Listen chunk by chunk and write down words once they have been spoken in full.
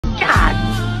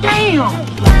Damn!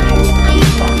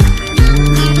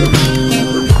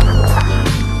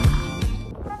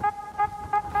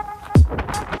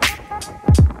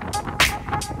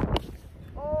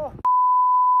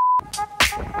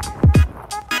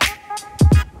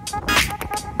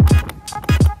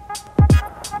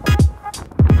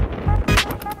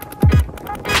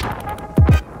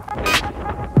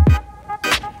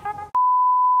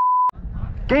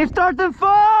 Game starts in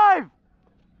 5!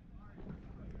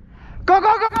 Go,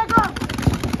 go, go, go, go!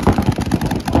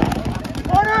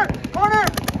 Corner! Corner!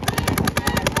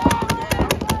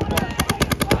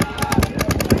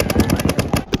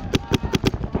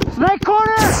 Snake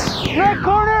corner! Snake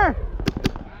corner!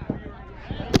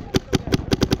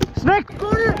 Snake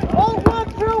corner! Oh,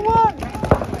 1, 2, 1!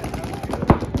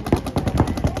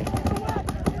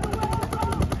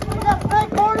 We got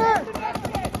snake corner!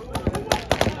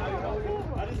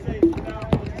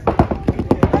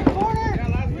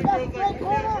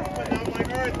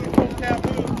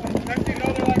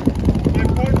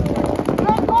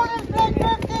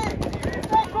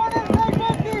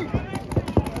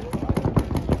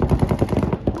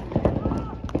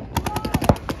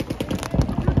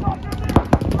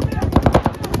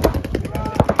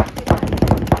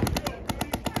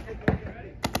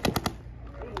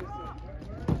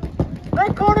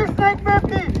 Snake corner, snake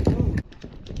 50!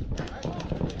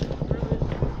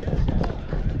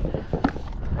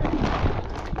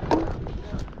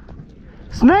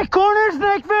 Snake corner,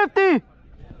 snake 50!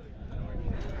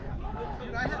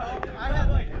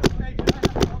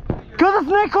 Kill the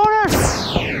snake corner!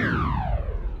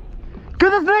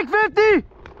 Kill the snake 50!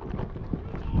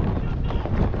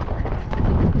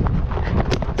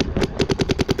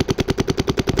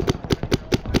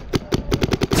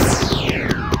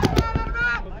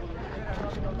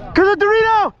 Kill the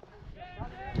Dorito!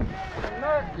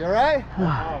 You alright?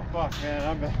 Oh fuck,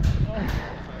 man,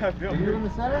 I feel you in the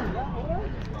center.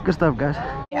 Good stuff, guys.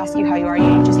 They ask you how you are,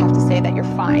 you just have to say that you're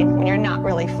fine when you're not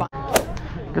really fine.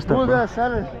 Good stuff, bro.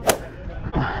 Center.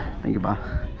 Thank you, Bob.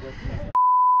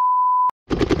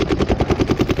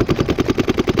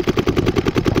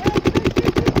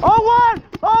 Oh, 1!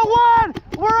 Oh, 1!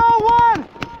 We're all 1!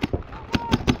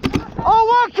 Oh,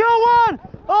 1, kill 1!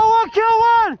 Oh, 1, kill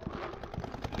 1!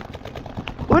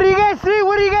 What do you guys see?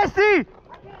 What do you guys see?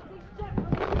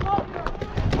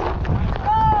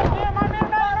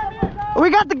 We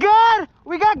got the God!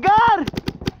 We got God!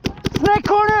 Snake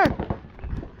corner!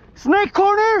 Snake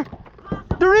corner!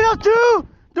 Dorito 2!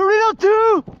 Dorito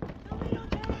 2!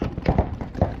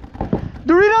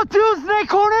 Dorito 2! Snake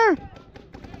corner!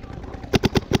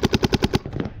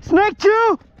 Snake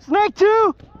 2! Snake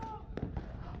 2!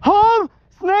 Home!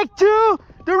 Snake 2!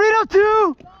 Dorito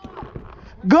 2!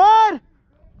 God!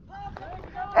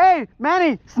 Hey,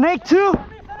 Manny! Snake 2!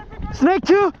 Snake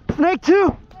 2! Snake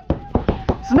 2!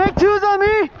 Snake 2's on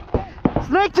me!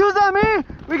 Snake 2's on me!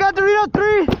 We got Dorito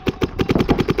 3!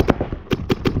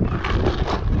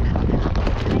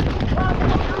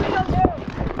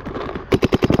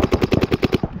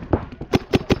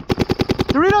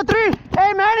 Dorito 3!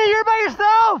 Hey Manny, you're by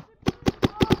yourself!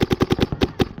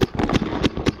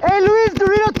 Hey Luis,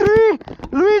 Dorito 3!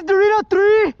 Luis, Dorito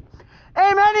 3!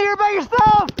 Hey Manny, you're by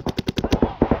yourself!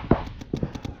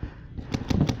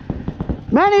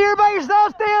 Manny, you're by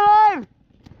yourself! Stay alive!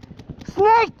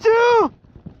 Snake 2!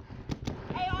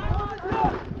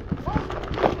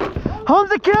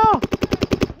 Home's a kill!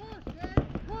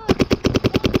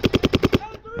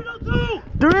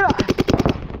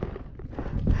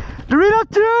 Dorito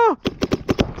 2!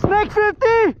 Snake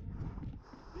 50!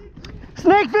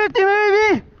 Snake 50,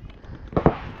 baby!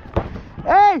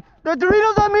 Hey, the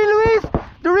Doritos on me, Luis!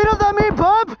 Doritos on me,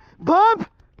 bump! Bump!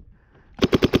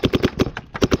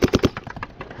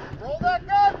 Roll that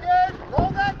gun, kid!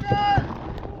 Roll that gun!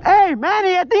 Hey,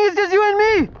 Manny, I think it's just you and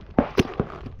me!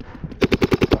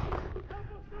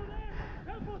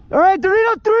 Alright,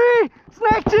 Dorito 3!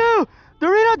 Snake 2!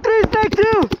 Dorito 3, Snake 2!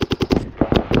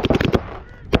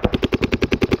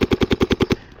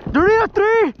 Dorito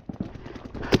 3!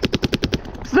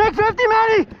 Snake 50,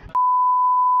 Manny!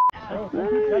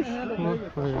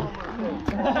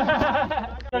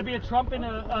 Gotta be a Trump and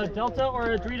a Delta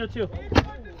or a Dorito 2.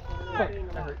 Fuck,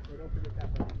 that hurt.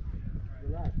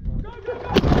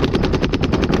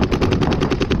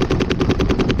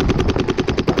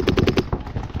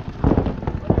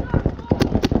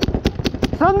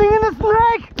 Something in the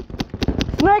snake!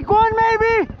 Snake 1,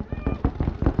 maybe!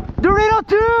 Dorito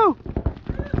 2!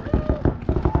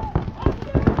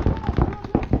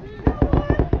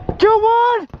 Kill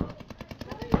 1!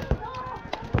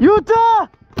 Utah!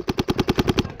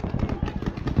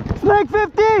 Snake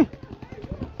 50!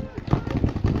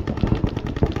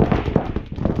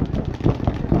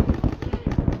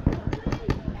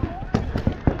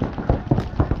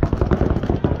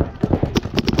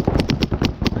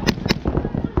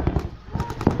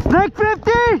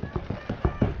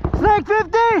 Snake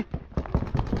 50!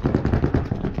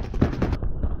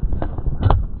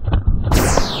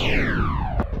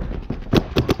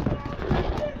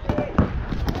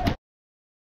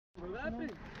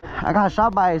 I got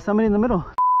shot by somebody in the middle.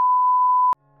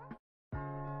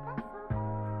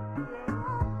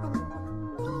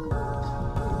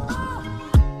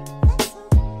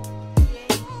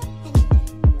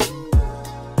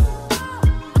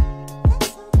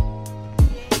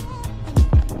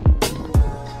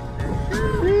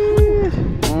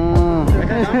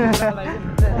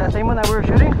 That same one that we were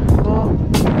shooting? We'll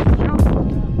shoot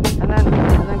and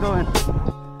then go in.